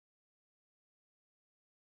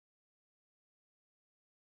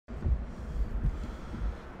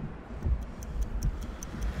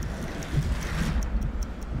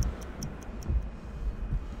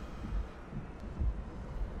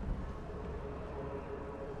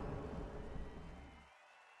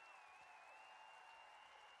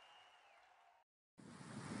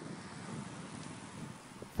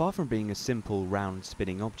Far from being a simple, round,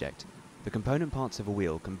 spinning object, the component parts of a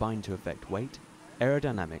wheel combine to affect weight,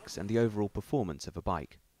 aerodynamics and the overall performance of a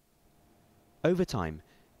bike. Over time,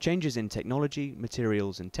 changes in technology,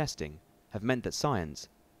 materials and testing have meant that science,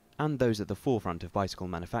 and those at the forefront of bicycle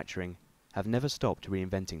manufacturing, have never stopped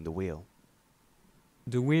reinventing the wheel.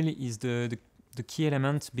 The wheel is the key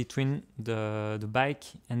element between the bike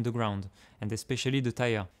and the ground, and especially the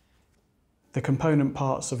tire. The component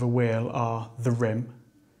parts of a wheel are the rim,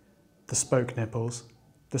 the spoke nipples,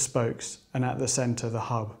 the spokes, and at the centre the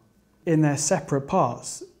hub. In their separate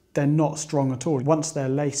parts, they're not strong at all. Once they're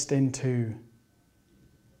laced into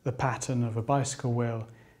the pattern of a bicycle wheel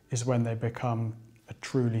is when they become a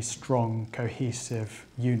truly strong, cohesive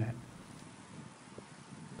unit.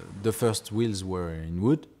 The first wheels were in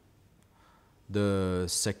wood. The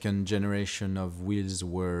second generation of wheels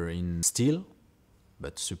were in steel,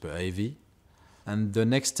 but super heavy. And the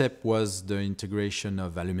next step was the integration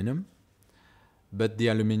of aluminum. But the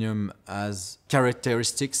aluminum has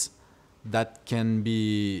characteristics that can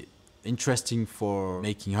be interesting for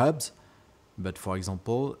making hubs. But for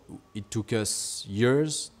example, it took us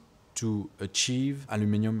years to achieve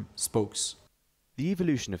aluminum spokes. The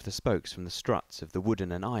evolution of the spokes from the struts of the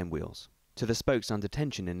wooden and iron wheels to the spokes under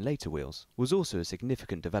tension in later wheels was also a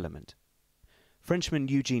significant development. Frenchman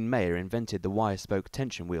Eugene Meyer invented the wire spoke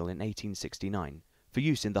tension wheel in 1869 for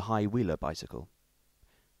use in the high wheeler bicycle.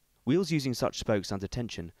 Wheels using such spokes under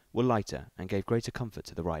tension were lighter and gave greater comfort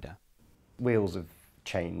to the rider. Wheels have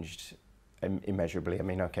changed immeasurably. I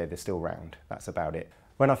mean, okay, they're still round, that's about it.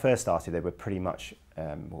 When I first started, they were pretty much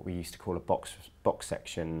what we used to call a box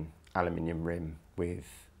section aluminium rim with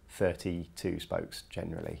 32 spokes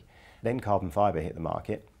generally. Then carbon fibre hit the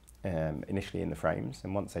market, initially in the frames,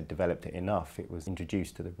 and once they developed it enough, it was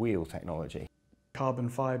introduced to the wheel technology. Carbon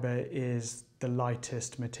fibre is the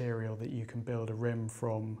lightest material that you can build a rim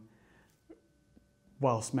from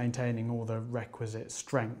whilst maintaining all the requisite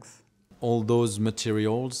strength. All those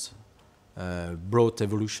materials brought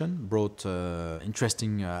evolution, brought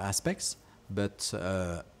interesting aspects, but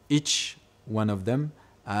each one of them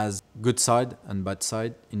has good side and bad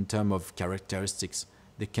side in terms of characteristics.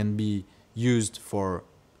 They can be used for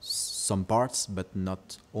some parts, but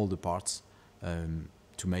not all the parts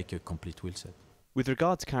to make a complete wheel set. With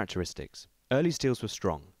regard to characteristics, early steels were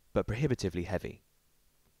strong, but prohibitively heavy.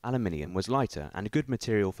 Aluminium was lighter and a good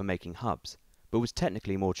material for making hubs, but was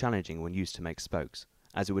technically more challenging when used to make spokes,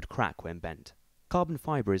 as it would crack when bent. Carbon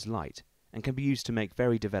fibre is light and can be used to make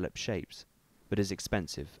very developed shapes, but is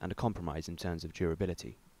expensive and a compromise in terms of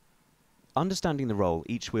durability. Understanding the role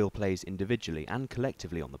each wheel plays individually and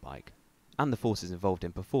collectively on the bike, and the forces involved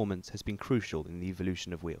in performance has been crucial in the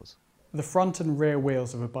evolution of wheels. The front and rear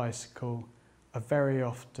wheels of a bicycle are very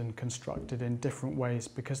often constructed in different ways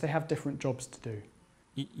because they have different jobs to do.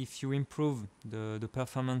 If you improve the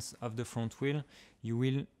performance of the front wheel, you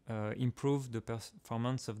will improve the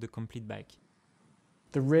performance of the complete bike.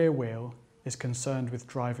 The rear wheel is concerned with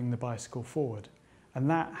driving the bicycle forward, and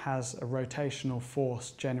that has a rotational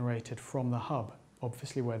force generated from the hub,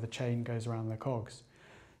 obviously where the chain goes around the cogs.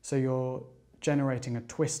 So you're generating a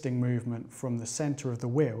twisting movement from the centre of the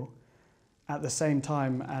wheel at the same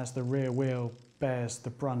time as the rear wheel bears the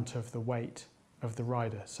brunt of the weight of the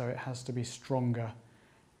rider, so it has to be stronger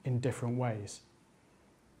in different ways.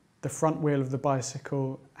 The front wheel of the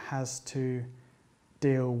bicycle has to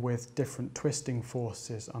deal with different twisting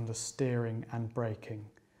forces under steering and braking,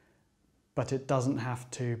 but it doesn't have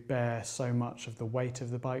to bear so much of the weight of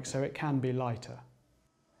the bike, so it can be lighter.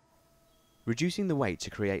 Reducing the weight to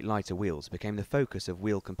create lighter wheels became the focus of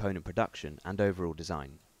wheel component production and overall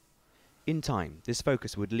design. In time, this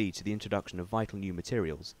focus would lead to the introduction of vital new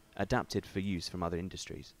materials adapted for use from other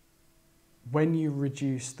industries. When you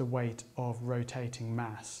reduce the weight of rotating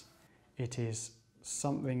mass, it is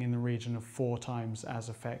something in the region of 4 times as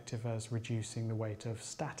effective as reducing the weight of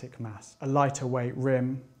static mass. A lighter weight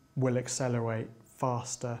rim will accelerate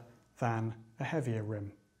faster than a heavier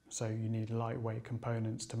rim, so you need lightweight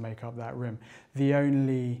components to make up that rim. The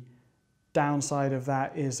only downside of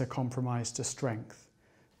that is a compromise to strength.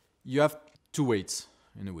 You have 2 weights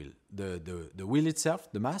in a wheel. The wheel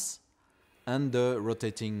itself, the mass, and the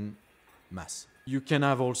rotating mass. You can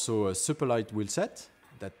have also a super light wheel set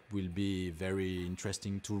that will be very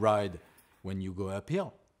interesting to ride when you go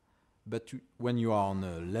uphill. But when you are on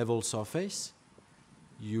a level surface,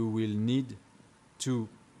 you will need to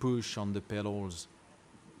push on the pedals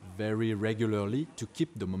very regularly to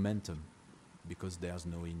keep the momentum because there's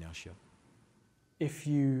no inertia. If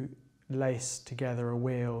you lace together a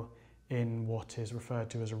wheel in what is referred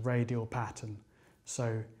to as a radial pattern,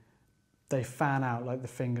 so they fan out like the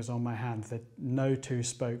fingers on my hand, that no two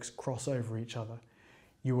spokes cross over each other,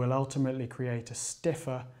 you will ultimately create a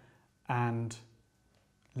stiffer and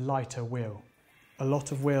lighter wheel. A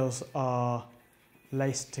lot of wheels are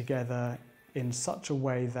laced together in such a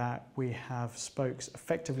way that we have spokes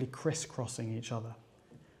effectively crisscrossing each other.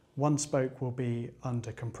 One spoke will be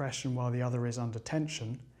under compression while the other is under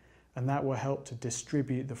tension, and that will help to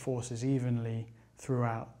distribute the forces evenly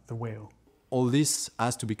throughout the wheel. All this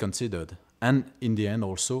has to be considered, and in the end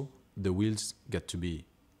also, the wheels get to be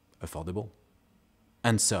affordable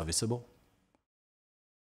and serviceable.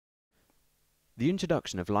 The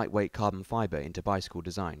introduction of lightweight carbon fibre into bicycle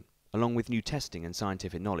design, along with new testing and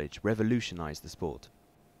scientific knowledge, revolutionised the sport.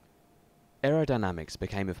 Aerodynamics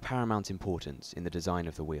became of paramount importance in the design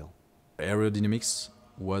of the wheel. Aerodynamics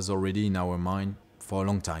was already in our mind for a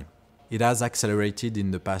long time. It has accelerated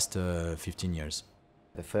in the past 15 years.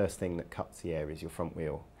 The first thing that cuts the air is your front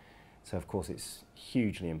wheel. So of course it's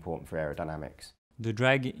hugely important for aerodynamics. The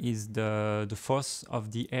drag is the force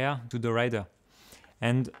of the air to the rider.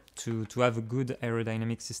 And to have a good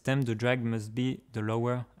aerodynamic system, the drag must be the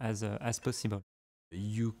lower as possible.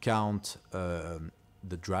 You count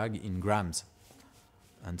the drag in grams,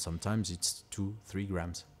 and sometimes it's 2-3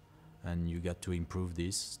 grams. And you get to improve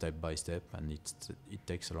this step by step, and it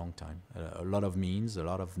takes a long time. A lot of means, a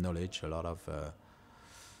lot of knowledge, a lot of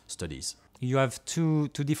studies. You have two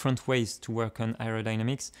different ways to work on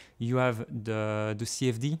aerodynamics. You have the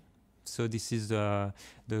CFD, so this is the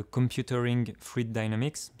computering fluid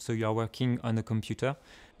dynamics, so you are working on a computer.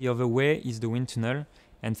 The other way is the wind tunnel,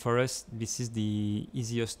 and for us this is the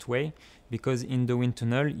easiest way, because in the wind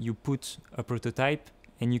tunnel you put a prototype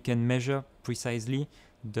and you can measure precisely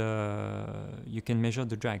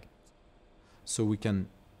the drag. So we can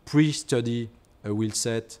pre-study a wheel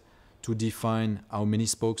set to define how many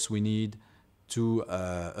spokes we need to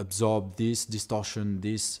absorb this distortion,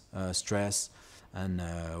 this stress, and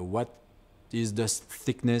what is the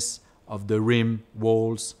thickness of the rim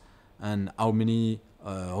walls, and how many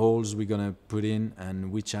holes we're gonna put in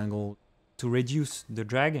and which angle. To reduce the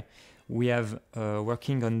drag, we have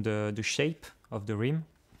working on the shape of the rim.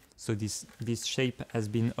 So this shape has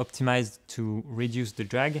been optimized to reduce the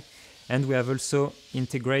drag, and we have also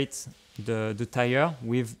integrate the tire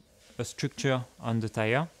with a structure on the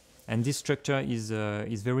tire, and this structure is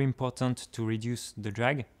very important to reduce the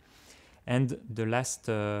drag. And the last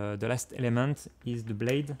element is the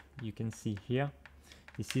blade. You can see here,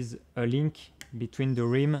 this is a link between the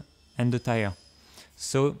rim and the tire.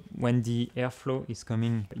 So when the airflow is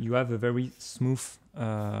coming, you have a very smooth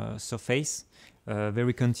surface,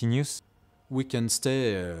 very continuous. We can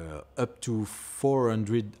stay up to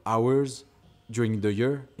 400 hours during the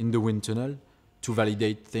year in the wind tunnel to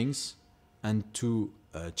validate things and to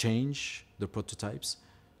change the prototypes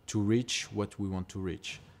to reach what we want to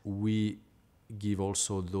reach. We give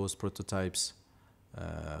also those prototypes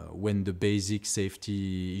when the basic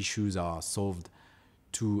safety issues are solved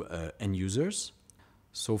to end users.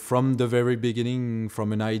 So from the very beginning,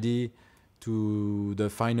 from an idea to the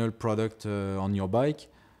final product on your bike,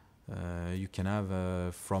 you can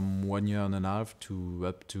have from 1 year and a half to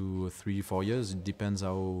up to 3-4 years. It depends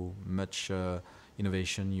how much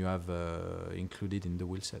innovation you have included in the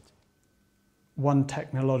wheel set. One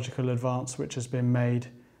technological advance which has been made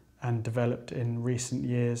and developed in recent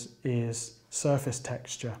years is surface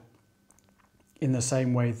texture. In the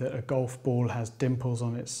same way that a golf ball has dimples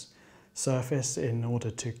on its surface in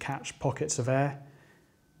order to catch pockets of air,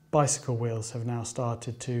 bicycle wheels have now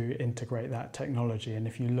started to integrate that technology, and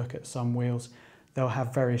if you look at some wheels, they'll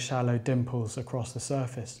have very shallow dimples across the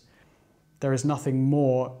surface. There is nothing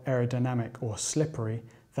more aerodynamic or slippery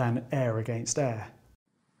than air against air.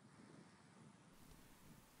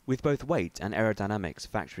 With both weight and aerodynamics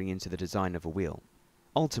factoring into the design of a wheel,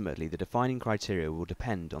 ultimately the defining criteria will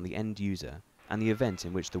depend on the end user and the event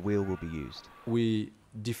in which the wheel will be used. We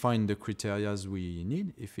define the criteria we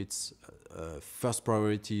need. If it's first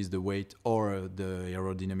priority is the weight or the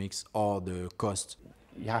aerodynamics or the cost.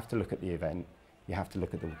 You have to look at the event, you have to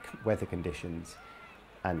look at the weather conditions,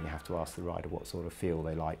 and you have to ask the rider what sort of feel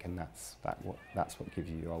they like, and that's what gives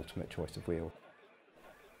you your ultimate choice of wheel.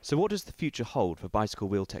 So what does the future hold for bicycle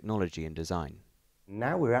wheel technology and design?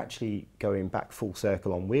 Now we're actually going back full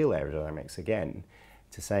circle on wheel aerodynamics again,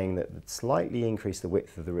 to saying that slightly increase the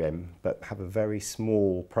width of the rim but have a very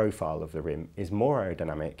small profile of the rim is more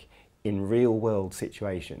aerodynamic in real world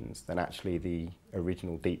situations than actually the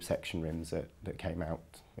original deep section rims that came out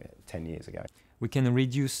 10 years ago. We can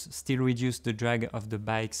still reduce the drag of the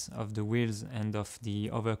bikes, of the wheels and of the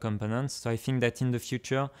other components. So I think that in the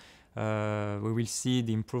future we will see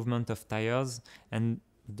the improvement of tires, and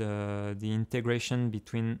the integration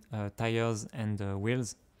between tires and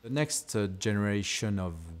wheels. The next generation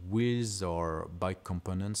of wheels or bike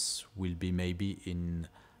components will be maybe in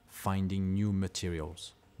finding new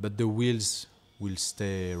materials. But the wheels will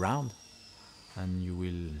stay round and you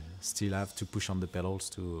will still have to push on the pedals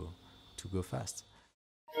to go fast.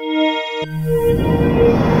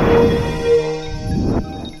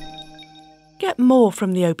 Get more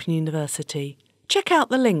from the Open University. Check out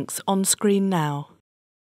the links on screen now.